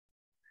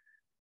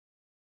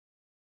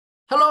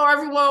Hello,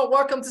 everyone.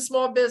 Welcome to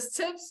Small Biz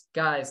Tips.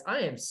 Guys, I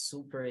am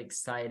super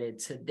excited.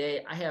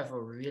 Today, I have a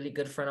really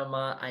good friend of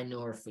mine. I know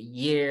her for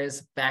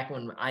years, back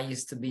when I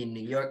used to be in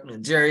New York, New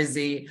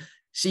Jersey.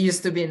 She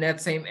used to be in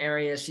that same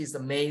area. She's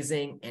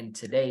amazing. And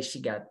today,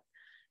 she got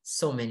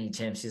so many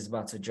gems she's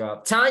about to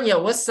drop. Tanya,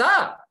 what's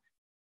up?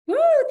 Woo,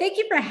 thank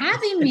you for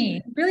having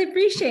me. Really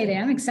appreciate it.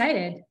 I'm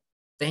excited.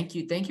 Thank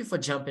you. Thank you for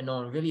jumping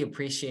on. Really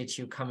appreciate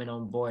you coming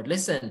on board.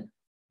 Listen,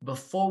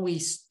 before we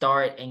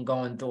start and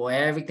going through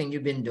everything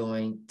you've been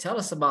doing, tell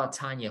us about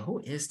Tanya.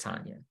 Who is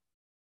Tanya?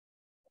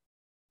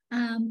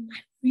 I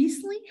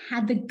recently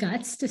had the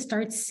guts to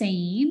start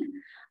saying,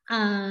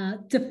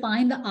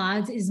 define the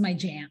odds is my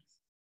jam.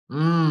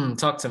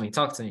 Talk to me.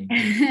 Talk to me.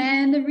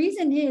 And the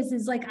reason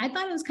is like, I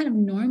thought it was kind of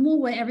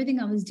normal what everything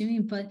I was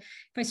doing. But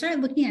if I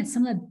started looking at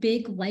some of the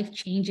big life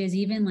changes,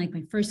 even like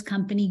my first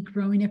company,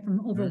 growing it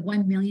from over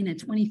 1 million at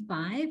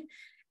 25,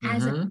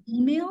 as a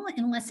female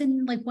in less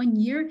than like 1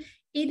 year,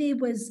 it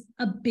was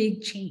a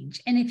big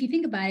change. And if you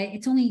think about it,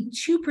 it's only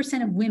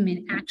 2% of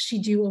women actually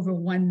do over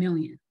 1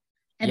 million.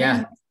 And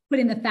then put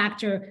in the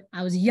factor,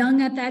 I was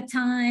young at that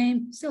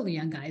time, still a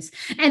young guys.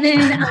 And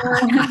then,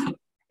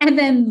 and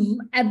then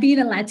being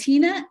a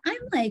Latina, I'm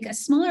like a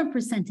smaller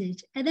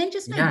percentage. And then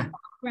just my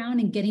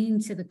background and getting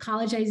into the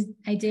college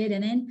I did.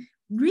 And then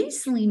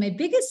recently, my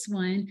biggest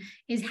one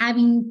is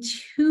having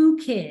 2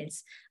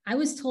 kids. I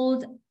was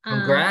told,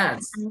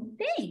 congrats.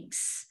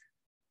 Thanks.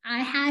 I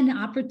had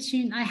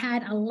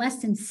a less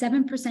than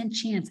 7%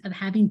 chance of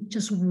having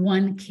just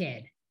 1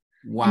 kid.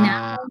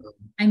 Wow.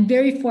 I'm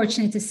very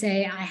fortunate to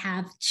say I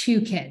have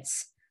 2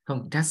 kids.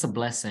 That's a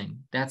blessing.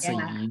 That's a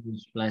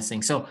huge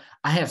blessing. So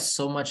I have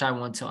so much I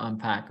want to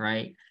unpack,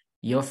 right?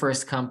 Your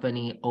first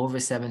company, over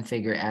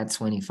 7-figure at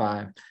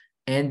 25.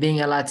 And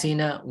being a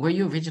Latina, where are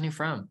you originally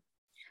from?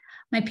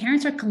 My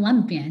parents are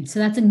Colombian. So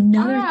that's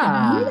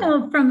another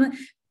thing, from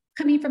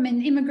coming from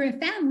an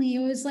immigrant family, it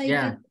was like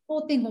a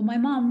whole thing. Well, my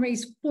mom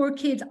raised 4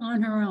 kids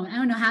on her own. I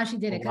don't know how she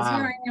did it, because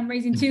here I am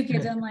raising 2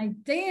 kids. I'm like,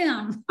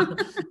 damn.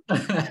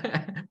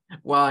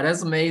 Wow,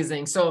 that's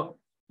amazing. So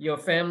your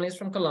family's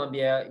from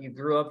Colombia. You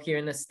grew up here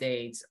in the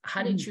States.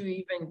 How did you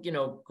even,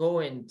 go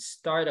and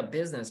start a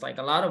business? Like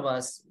a lot of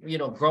us,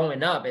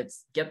 growing up,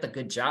 it's get the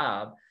good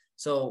job.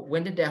 So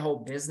when did that whole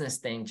business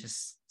thing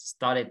just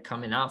started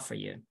coming out for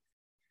you?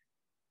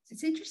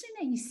 It's interesting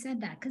that you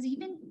said that, because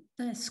even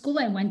the school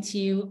I went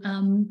to,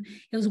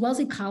 it was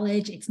Wellesley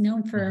College. It's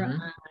known for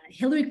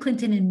Hillary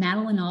Clinton and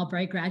Madeleine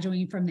Albright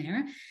graduating from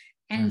there,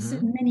 and so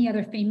many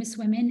other famous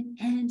women.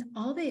 And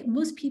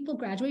most people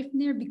graduate from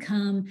there,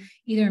 become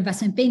either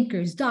investment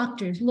bankers,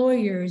 doctors,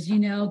 lawyers,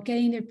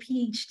 getting their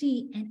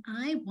PhD. And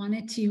I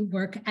wanted to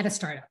work at a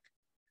startup.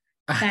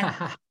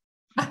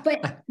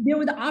 But there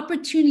were the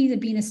opportunities of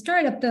being a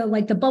startup, though,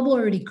 like the bubble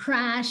already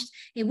crashed.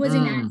 It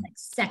wasn't as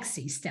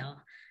sexy still.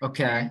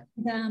 Okay.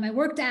 And, I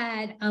worked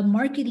at a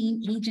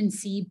marketing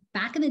agency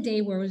back in the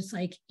day where it was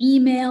like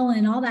email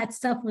and all that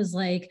stuff was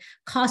like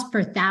cost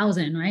per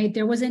 1,000, right?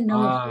 There wasn't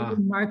no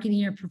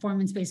marketing or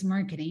performance-based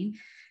marketing.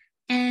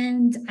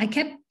 And I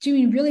kept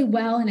doing really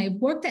well. And I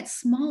worked at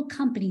small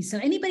companies. So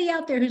anybody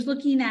out there who's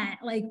looking at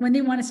like when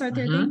they want to start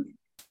their thing,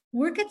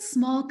 work at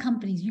small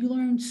companies. You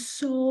learn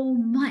so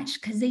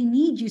much because they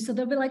need you. So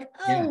they'll be like,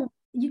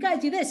 you got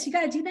to do this, you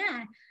got to do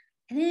that.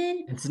 And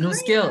then it's new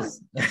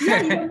skills. You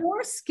have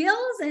more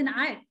skills. And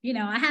I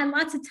had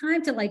lots of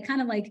time to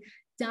kind of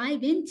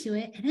dive into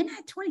it. And then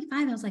at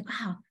 25, I was like,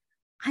 wow,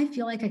 I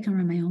feel like I can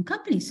run my own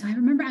company. So I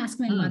remember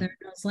asking my mother,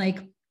 and I was like,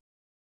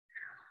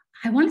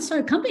 I want to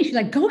start a company. She's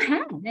like, go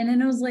ahead. And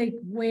then I was like,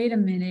 wait a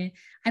minute,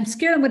 I'm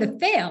scared I'm going to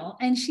fail.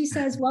 And she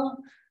says, well,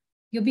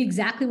 you'll be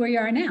exactly where you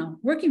are now,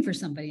 working for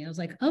somebody. I was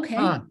like,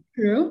 okay,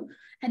 true.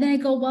 And then I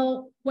go,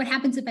 well, what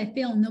happens if I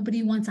fail?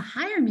 Nobody wants to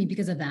hire me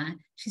because of that.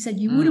 She said,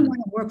 you wouldn't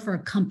want to work for a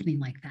company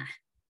like that.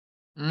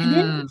 And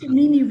then it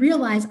made me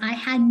realize I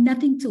had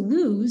nothing to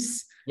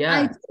lose.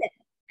 I did it.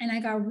 And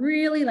I got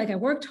really, I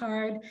worked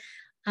hard.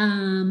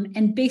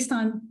 And based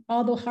on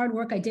all the hard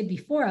work I did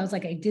before, I was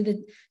like,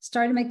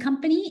 started my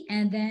company,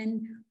 and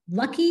then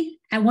lucky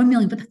at 1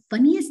 million. But the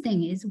funniest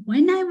thing is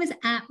when I was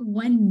at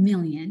 1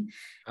 million,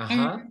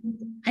 and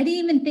I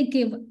didn't even think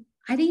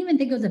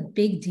it was a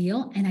big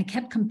deal. And I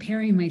kept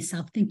comparing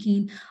myself,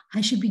 thinking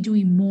I should be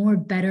doing more,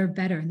 better.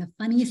 And the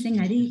funniest thing,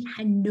 I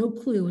had no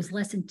clue. It was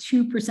less than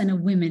 2%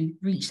 of women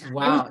reached that.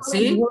 Wow. It was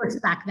see? Worse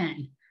back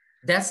then.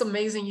 That's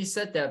amazing you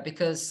said that,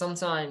 because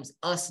sometimes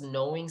us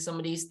knowing some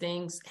of these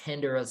things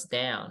hinder us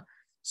down.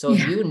 So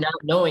you not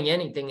knowing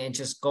anything and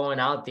just going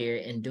out there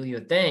and do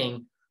your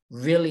thing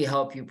really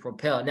help you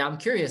propel. Now, I'm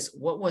curious,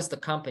 what was the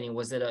company?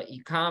 Was it a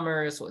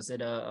e-commerce? Was it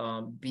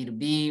a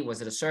B2B? Was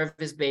it a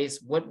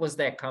service-based? What was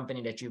that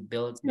company that you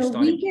built? So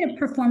we did a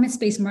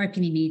performance-based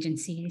marketing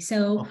agency.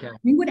 So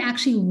we would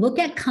actually look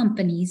at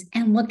companies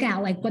and look at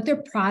what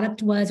their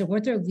product was or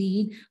what their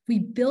lead. We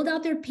build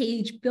out their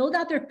page, build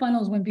out their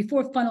funnels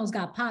before funnels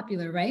got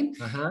popular, right?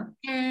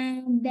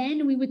 And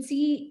then we would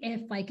see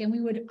if and we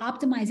would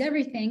optimize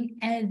everything,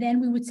 and then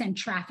we would send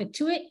traffic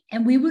to it,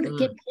 and we would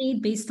get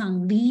paid based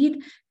on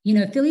lead,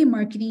 affiliate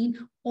marketing,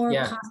 or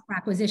Yeah. cost per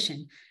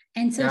acquisition.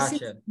 And so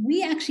since Gotcha.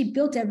 we actually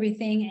built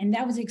everything and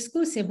that was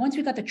exclusive, once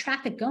we got the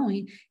traffic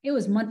going, it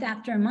was month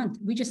after month.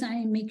 We just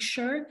had to make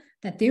sure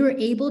that they were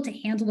able to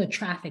handle the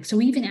traffic. So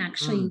we even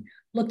actually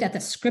looked at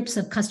the scripts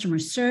of customer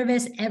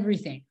service,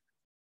 everything.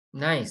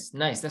 Nice,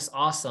 nice. That's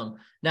awesome.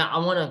 Now I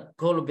want to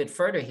go a little bit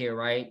further here,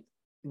 right?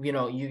 You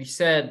know, you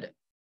said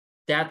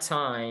that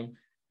time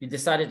you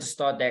decided to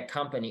start that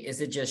company.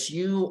 Is it just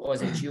you, or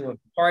is it you and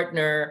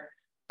partner?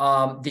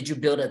 Did you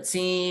build a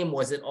team?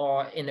 Was it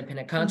all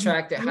independent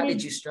contractor? How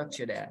did you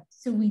structure that?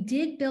 So we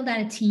did build out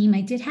a team.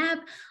 I did have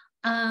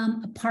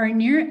a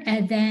partner,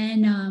 and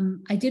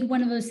then I did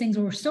one of those things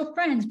where we're still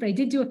friends, but I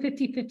did do a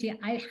 50-50.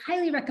 I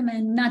highly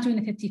recommend not doing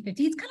a 50-50.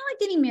 It's kind of like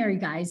getting married,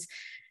 guys.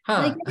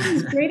 Like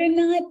everything's great or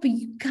not, but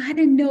you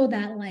gotta know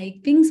that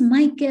like things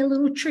might get a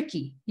little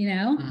tricky, you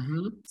know?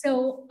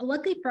 So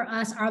luckily for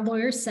us, our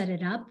lawyers set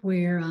it up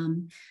where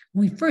when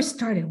we first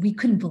started, we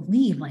couldn't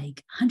believe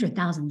like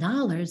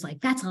 $100,000,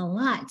 like that's a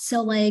lot.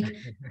 So like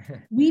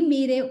we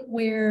made it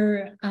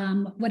where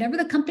whatever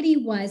the company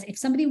was, if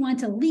somebody wanted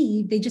to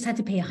leave, they just had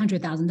to pay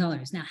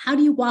 $100,000. Now, how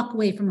do you walk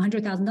away from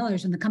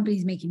 $100,000 when the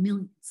company's making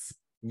millions?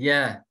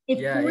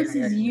 It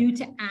forces you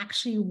to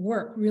actually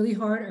work really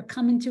hard or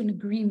come into an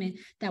agreement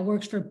that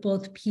works for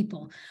both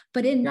people.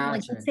 But in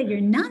like, let's say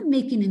you're not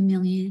making $1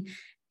 million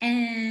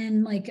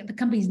and like the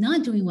company's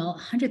not doing well,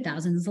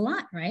 100,000 is a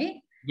lot, right?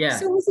 Yeah.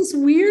 So it was this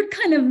weird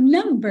kind of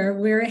number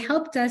where it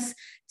helped us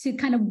to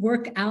kind of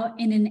work out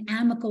in an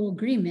amicable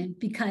agreement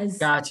because.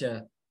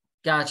 Gotcha.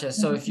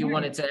 So if you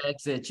wanted to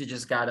exit, you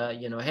just gotta,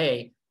 you know,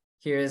 hey,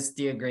 here's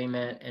the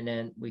agreement, and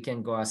then we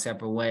can go our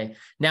separate way.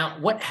 Now,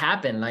 what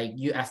happened? Like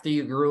you, after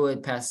you grew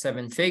it past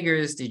 7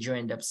 figures, did you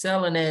end up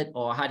selling it,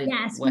 or how did?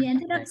 Yes, we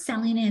ended up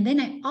selling it. And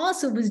then I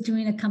also was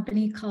doing a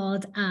company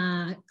called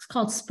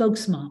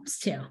Spokesmoms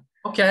too.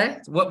 Okay,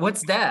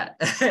 what's that?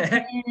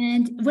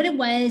 And what it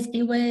was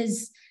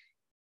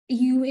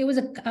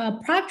a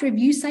product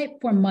review site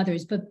for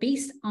mothers, but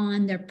based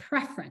on their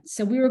preference.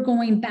 So we were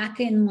going back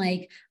in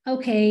like,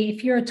 okay,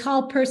 if you're a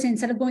tall person,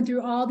 instead of going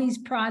through all these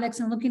products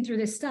and looking through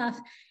this stuff,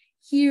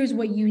 here's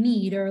what you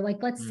need. Or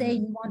like, let's say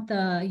you want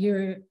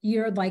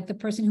you're like the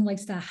person who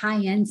likes the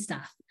high-end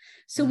stuff.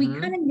 So we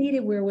kind of made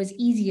it where it was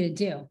easy to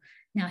do.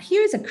 Now,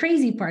 here's a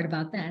crazy part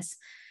about this.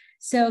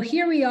 So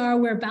here we are,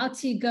 we're about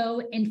to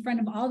go in front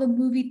of all the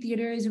movie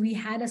theaters. We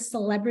had a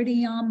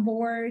celebrity on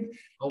board.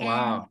 Oh,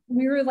 wow.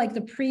 We were like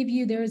the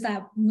preview. There was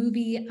that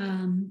movie,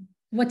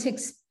 What to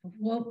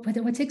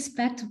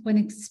Expect When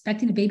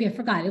Expecting a Baby. I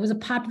forgot. It was a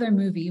popular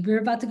movie. We were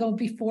about to go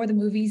before the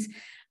movies,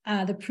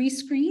 the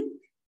pre-screen.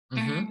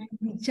 And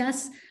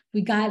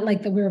we got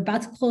like we were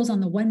about to close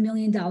on the $1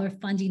 million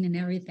funding and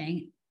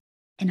everything.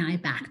 And I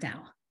backed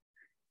out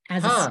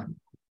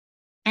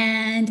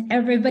and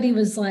everybody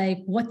was like,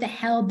 what the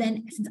hell?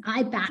 Then since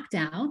I backed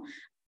out,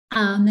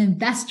 the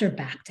investor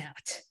backed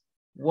out.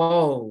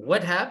 Whoa,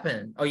 what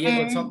happened? Oh, you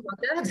able to talk about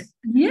that?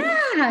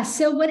 Yeah.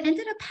 So what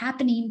ended up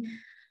happening,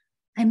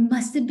 I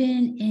must have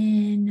been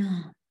in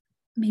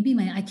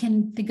I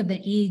can't think of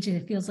the age.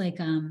 It feels like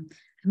I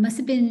must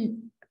have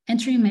been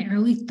entering my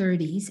early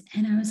 30s.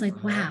 And I was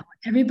like, wow,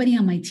 everybody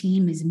on my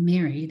team is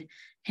married.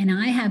 And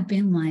I have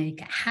been like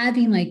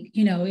having like,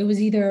 you know, it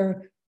was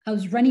either I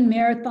was running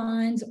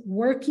marathons,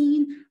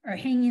 working, or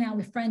hanging out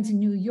with friends in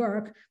New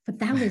York, but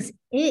that was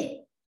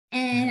it.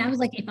 And I was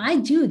like, if I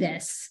do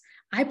this,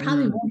 I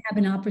probably won't have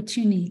an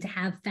opportunity to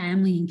have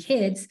family and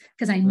kids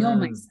because I know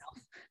myself.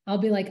 I'll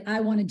be like, I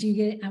want to do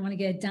it. I want to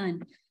get it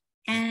done.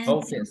 And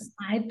so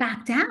I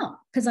backed out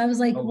because I was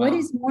like, what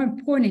is more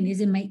important? Is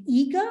it my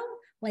ego,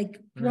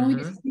 like growing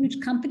this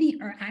huge company,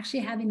 or actually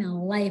having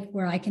a life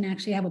where I can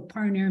actually have a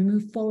partner and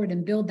move forward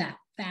and build that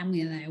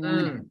family that I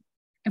wanted?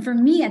 And for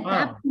me at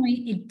that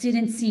point,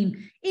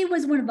 it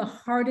was one of the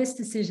hardest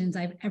decisions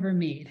I've ever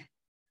made.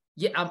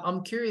 Yeah,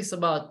 I'm curious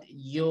about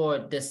your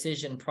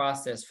decision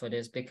process for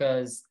this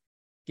because,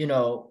 you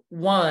know,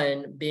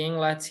 1, being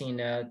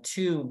Latina,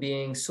 2,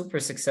 being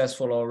super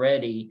successful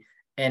already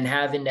and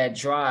having that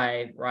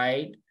drive,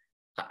 right?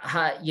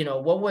 How, you know,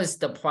 what was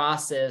the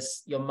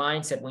process, your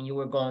mindset when you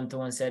were going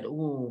through and said,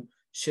 ooh,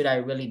 should I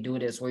really do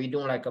this? Were you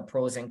doing like a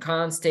pros and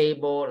cons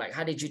table? Like,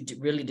 how did you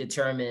really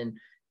determine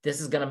this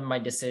is going to be my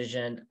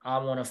decision? I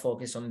want to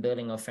focus on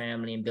building a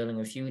family and building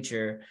a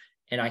future,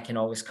 and I can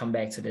always come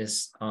back to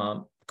this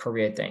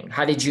career thing.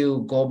 How did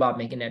you go about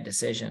making that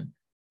decision?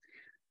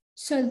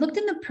 So I looked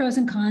in the pros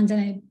and cons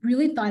and I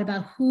really thought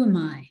about who am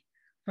I,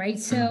 right?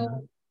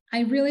 So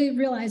I really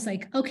realized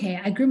like, okay,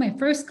 I grew my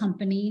first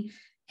company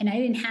and I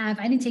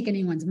didn't take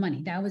anyone's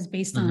money. That was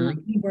based on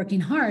like me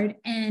working hard,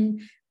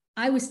 and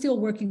I was still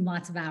working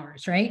lots of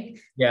hours, right?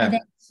 Yeah. And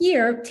then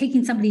here,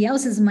 taking somebody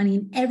else's money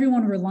and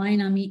everyone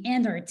relying on me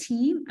and our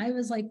team, I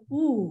was like,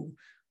 ooh,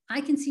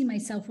 I can see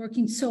myself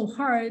working so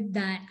hard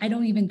that I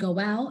don't even go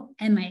out,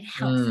 and my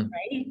health,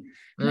 right?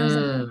 And I was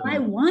like, well, I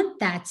want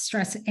that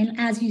stress. And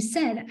as you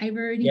said, I've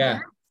already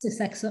had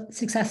a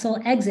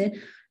successful exit.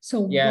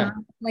 So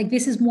like,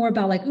 this is more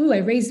about like, ooh, I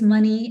raised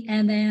money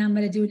and then I'm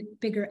going to do a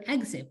bigger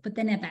exit. But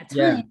then at that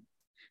time,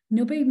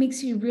 nobody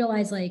makes you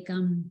realize like,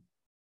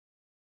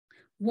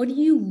 what do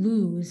you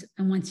lose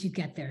and once you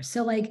get there?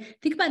 So like,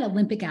 think about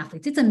Olympic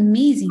athletes. It's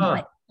amazing,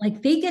 but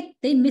like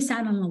they miss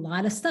out on a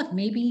lot of stuff.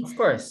 Maybe, of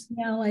course,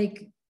 you know,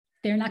 like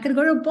they're not going to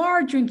go to a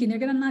bar drinking. They're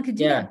going to not going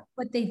to do yeah, that,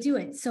 but they do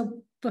it.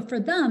 So, but for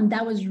them,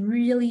 that was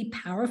really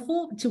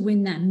powerful to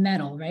win that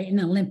medal, right? In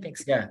the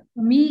Olympics. yeah,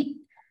 For me,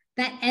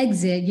 that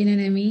exit, you know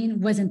what I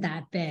mean, wasn't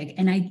that big.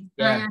 And I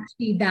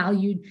actually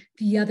valued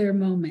the other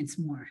moments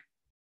more.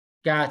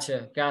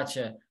 Gotcha.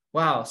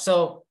 Wow.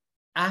 So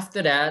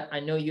after that, I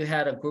know you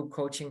had a group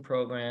coaching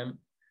program.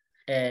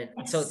 And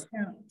so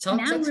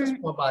talk to us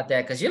more about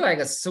that, because you're like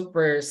a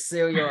super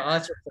serial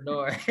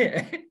entrepreneur.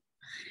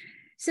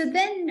 So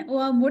then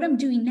what I'm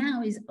doing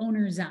now is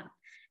Owners Up.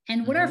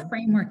 And what our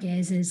framework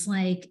is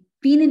like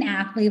being an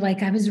athlete,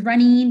 like I was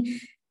running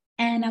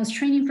and I was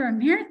training for a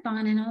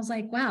marathon, and I was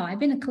like, wow, I've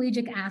been a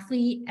collegiate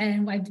athlete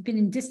and I've been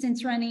in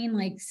distance running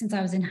like since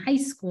I was in high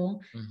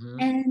school.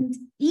 And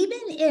even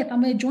if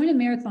I'm going to join a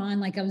marathon,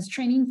 like I was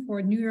training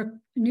for New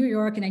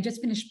York, and I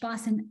just finished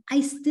Boston,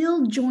 I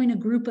still join a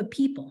group of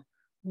people.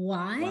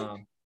 Why? Wow.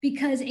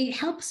 Because it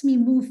helps me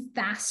move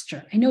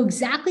faster. I know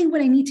exactly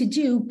what I need to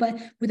do, but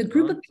with a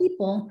group of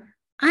people,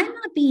 I'm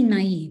not being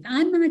naive.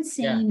 I'm not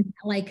saying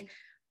like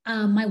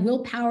my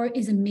willpower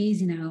is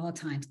amazing at all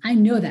times. I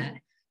know that.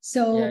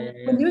 So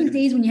when there's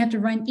days when you have to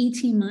run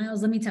 18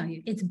 miles, let me tell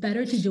you, it's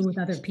better to do it with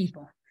other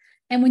people.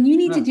 And when you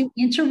need to do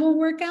interval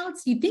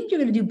workouts, you think you're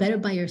going to do better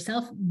by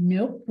yourself.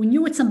 Nope. When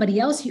you're with somebody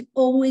else, you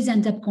always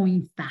end up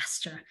going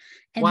faster.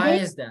 And why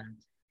is that?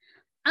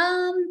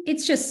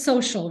 It's just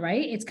social,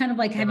 right? It's kind of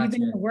like, have you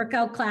been in a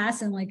workout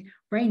class? And like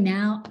right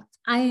now,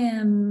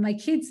 my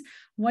kids,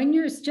 1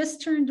 year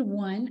just turned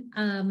 1,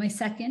 my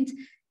second.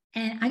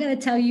 And I got to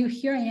tell you,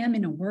 here I am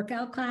in a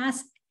workout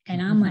class and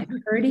I'm like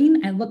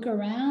hurting. I look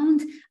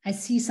around, I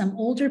see some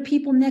older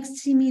people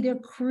next to me, they're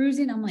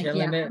cruising. I'm like,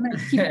 I'm going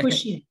to keep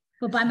pushing it.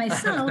 But by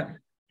myself,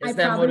 I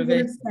probably would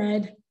have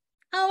said,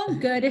 oh, I'm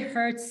good. It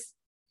hurts,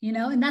 you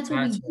know, and that's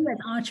what we do as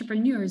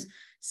entrepreneurs.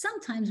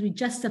 Sometimes we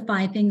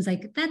justify things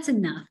like that's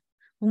enough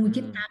when we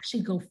can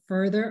actually go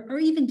further or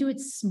even do it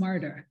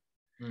smarter.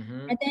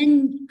 And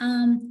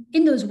then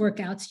in those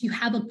workouts, you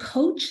have a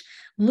coach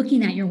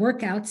looking at your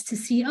workouts to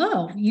see,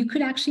 oh, you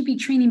could actually be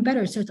training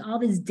better. So it's all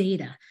this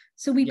data.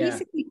 So we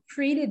basically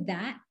created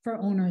that for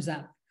Owners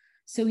Up.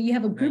 So you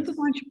have a group of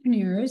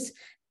entrepreneurs,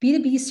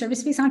 B2B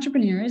service-based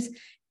entrepreneurs,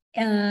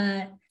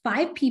 5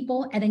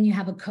 people, and then you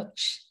have a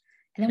coach.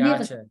 And then we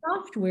have a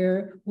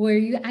software where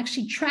you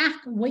actually track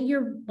what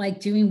you're like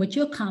doing, what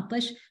you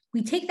accomplish.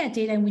 We take that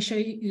data and we show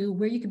you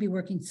where you could be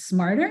working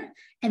smarter.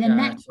 And then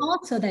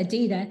that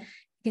data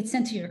gets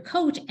sent to your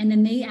coach, and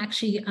then they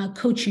actually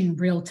coach you in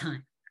real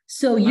time.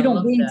 So you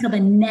don't wait until the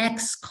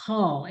next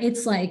call.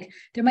 It's like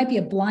there might be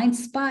a blind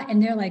spot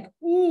and they're like,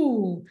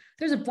 ooh,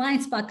 there's a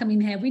blind spot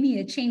coming ahead. We need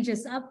to change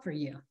this up for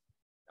you.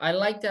 I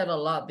like that a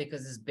lot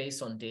because it's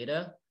based on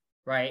data.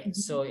 Right.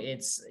 So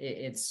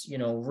it's, you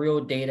know,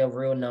 real data,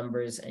 real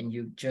numbers, and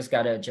you just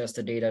got to adjust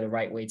the data the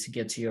right way to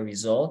get to your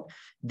result.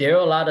 There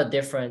are a lot of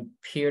different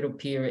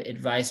peer-to-peer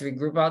advisory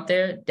group out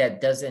there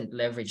that doesn't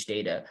leverage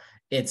data.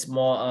 It's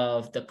more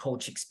of the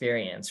coach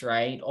experience,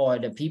 right? Or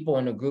the people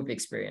in the group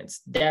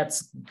experience.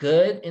 That's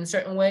good in a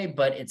certain way,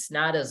 but it's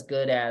not as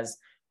good as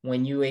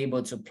when you're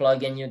able to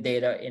plug in your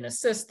data in a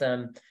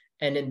system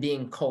and then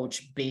being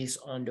coached based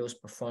on those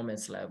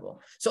performance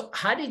level. So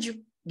how did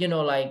you, you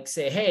know, like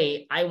say,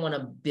 hey, I want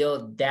to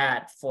build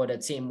that for the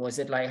team? Was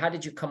it like, how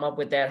did you come up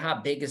with that? How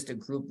big is the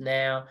group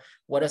now?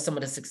 What are some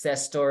of the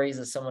success stories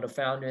of some of the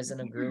founders in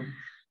the group?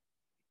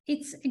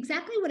 It's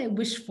exactly what I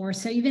wish for.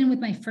 So even with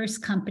my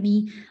first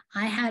company,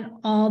 I had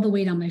all the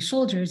weight on my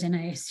shoulders, and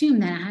I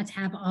assumed that I had to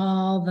have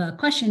all the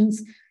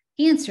questions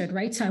answered,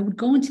 right? So I would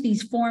go into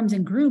these forums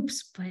and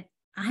groups, but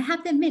I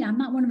have to admit, I'm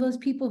not one of those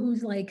people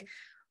who's like,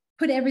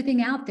 put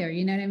everything out there,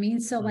 you know what I mean?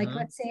 So like,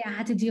 let's say I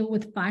had to deal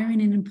with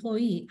firing an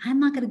employee. I'm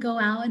not going to go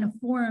out in a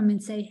forum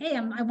and say, hey,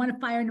 I want to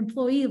fire an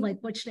employee. Like,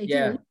 what should I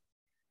do?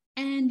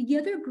 And the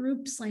other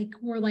groups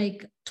were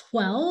like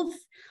 12.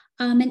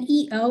 An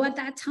EO at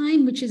that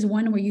time, which is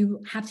one where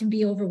you have to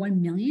be over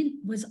 1 million,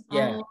 was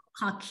all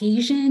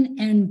Caucasian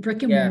and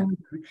brick and mortar.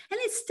 And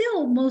it's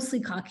still mostly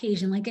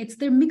Caucasian. Like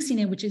they're mixing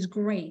it, which is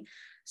great.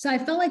 So I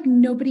felt like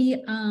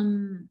nobody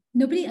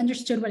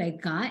understood what I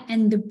got.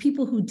 And the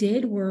people who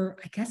did were,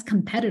 I guess,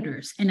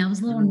 competitors. And I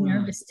was a little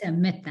nervous to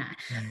admit that.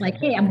 Like,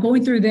 hey, I'm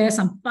going through this.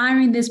 I'm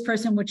firing this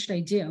person. What should I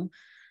do?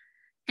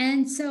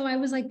 And so I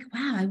was like,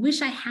 wow, I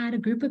wish I had a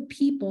group of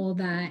people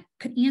that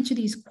could answer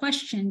these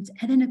questions,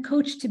 and then a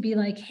coach to be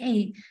like,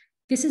 hey,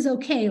 this is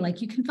okay. Like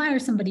you can fire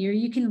somebody, or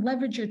you can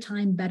leverage your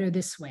time better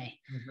this way.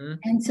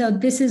 And so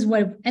this is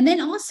what, and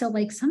then also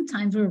like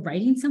sometimes we're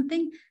writing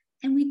something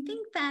and we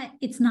think that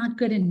it's not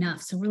good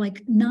enough. So we're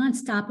like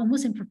nonstop,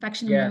 almost in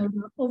perfection mode,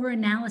 over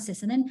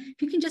analysis. And then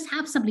if you can just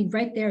have somebody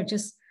right there,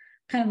 just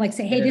kind of like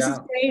say, hey, this is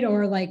great.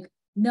 Or like,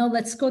 no,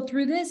 let's go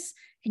through this.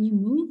 And you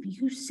move,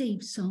 you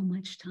save so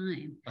much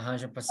time.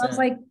 100%. I was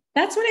like,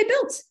 that's what I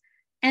built.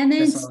 And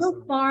then That's so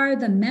awesome. far,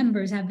 the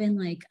members have been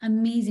like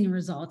amazing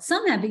results.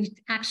 Some have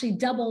actually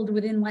doubled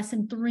within less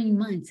than 3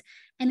 months.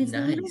 And it's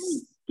literally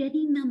Nice.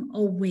 getting them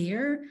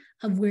aware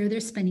of where they're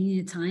spending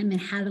their time and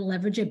how to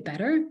leverage it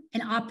better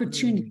and Mm,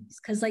 opportunities.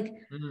 Because, like,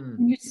 mm.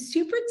 when you're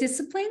super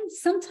disciplined,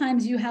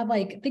 sometimes you have,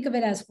 like, think of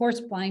it as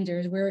horse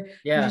blinders, where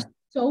you're Yeah.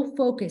 so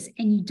focused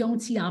and you don't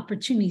see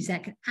opportunities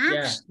that can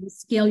Yeah. actually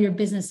scale your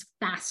business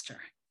faster.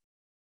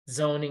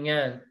 Zoning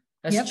in.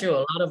 That's Yep. true.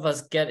 A lot of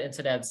us get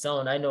into that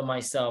zone. I know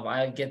myself,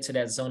 I get to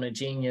that zone of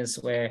genius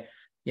where,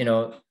 you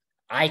know,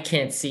 I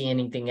can't see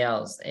anything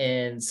else.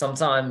 And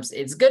sometimes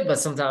it's good, but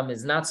sometimes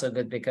it's not so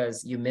good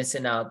because you're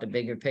missing out the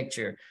bigger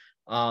picture.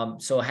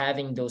 So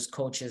having those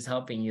coaches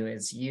helping you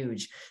is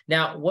huge.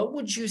 Now, what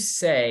would you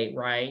say,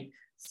 right?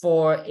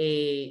 For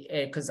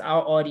because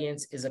our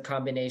audience is a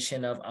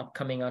combination of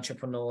upcoming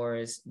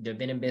entrepreneurs, they've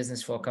been in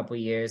business for a couple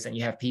of years, and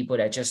you have people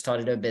that just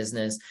started their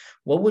business.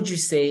 What would you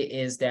say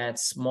is that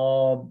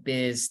small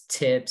biz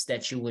tips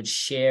that you would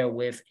share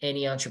with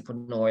any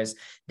entrepreneurs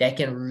that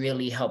can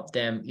really help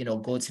them, you know,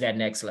 go to that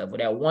next level?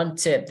 That one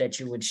tip that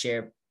you would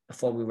share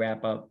before we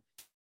wrap up.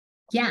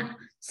 Yeah.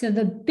 So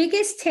the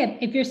biggest tip,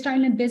 if you're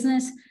starting a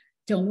business,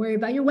 don't worry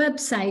about your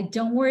website.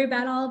 Don't worry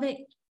about all of it.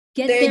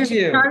 Get there Thank and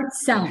you. start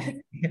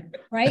selling,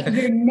 right?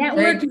 Your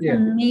network Thank is you.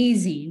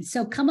 amazing.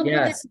 So come up with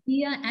that Yes.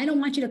 idea. I don't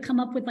want you to come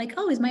up with like,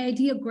 oh, is my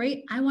idea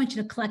great? I want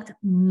you to collect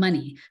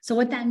money. So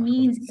what that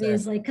means 100%.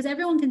 is like, because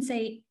everyone can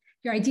say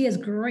your idea is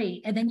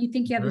great. And then you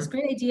think you have this Mhm.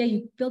 great idea,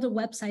 you build a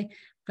website.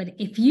 But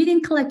if you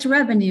didn't collect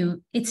revenue,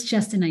 it's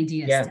just an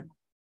idea Yeah. still.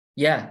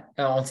 Yeah.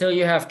 Until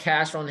you have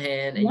cash on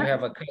hand and you Yep.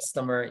 have a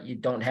customer, you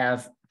don't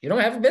have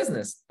a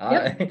business.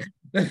 Yep.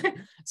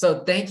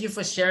 So thank you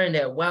for sharing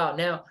that. Wow.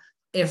 Now,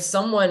 if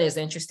someone is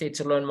interested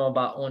to learn more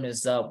about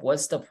Owners Up,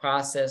 what's the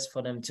process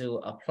for them to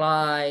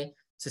apply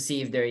to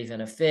see if they're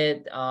even a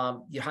fit?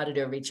 How do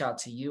they reach out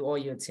to you or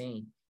your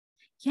team?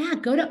 Yeah,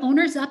 go to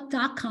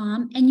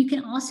ownersup.com and you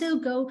can also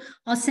go,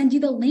 I'll send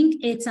you the link.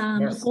 It's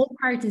Yes. goal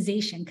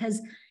prioritization,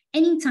 because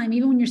anytime,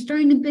 even when you're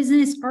starting a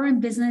business or in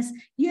business,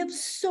 you have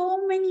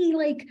so many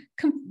like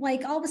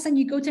all of a sudden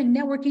you go to a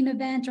networking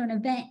event or an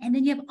event and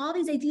then you have all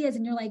these ideas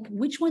and you're like,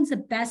 which one's the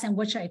best and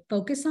what should I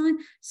focus on?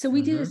 So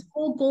we do this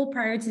whole goal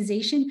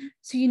prioritization.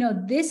 So,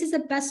 this is the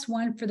best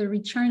one for the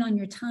return on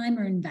your time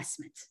or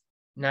investment.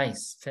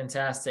 Nice.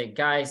 Fantastic.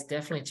 Guys,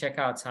 definitely check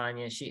out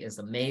Tanya. She is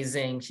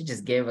amazing. She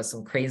just gave us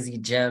some crazy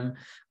gem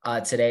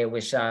today,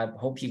 which I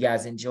hope you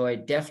guys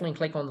enjoyed. Definitely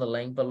click on the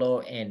link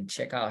below and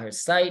check out her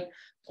site,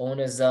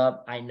 Owners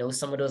Up. I know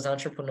some of those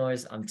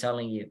entrepreneurs. I'm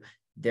telling you,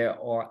 they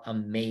are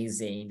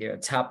amazing. They're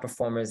top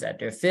performers at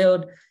their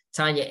field.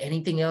 Tanya,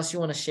 anything else you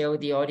want to share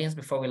with the audience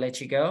before we let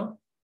you go?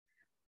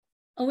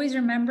 Always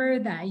remember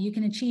that you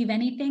can achieve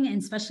anything, and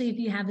especially if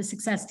you have a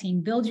success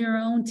team, build your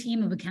own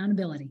team of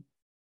accountability.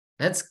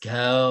 Let's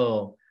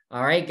go.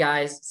 All right,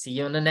 guys. See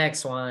you on the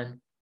next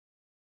one.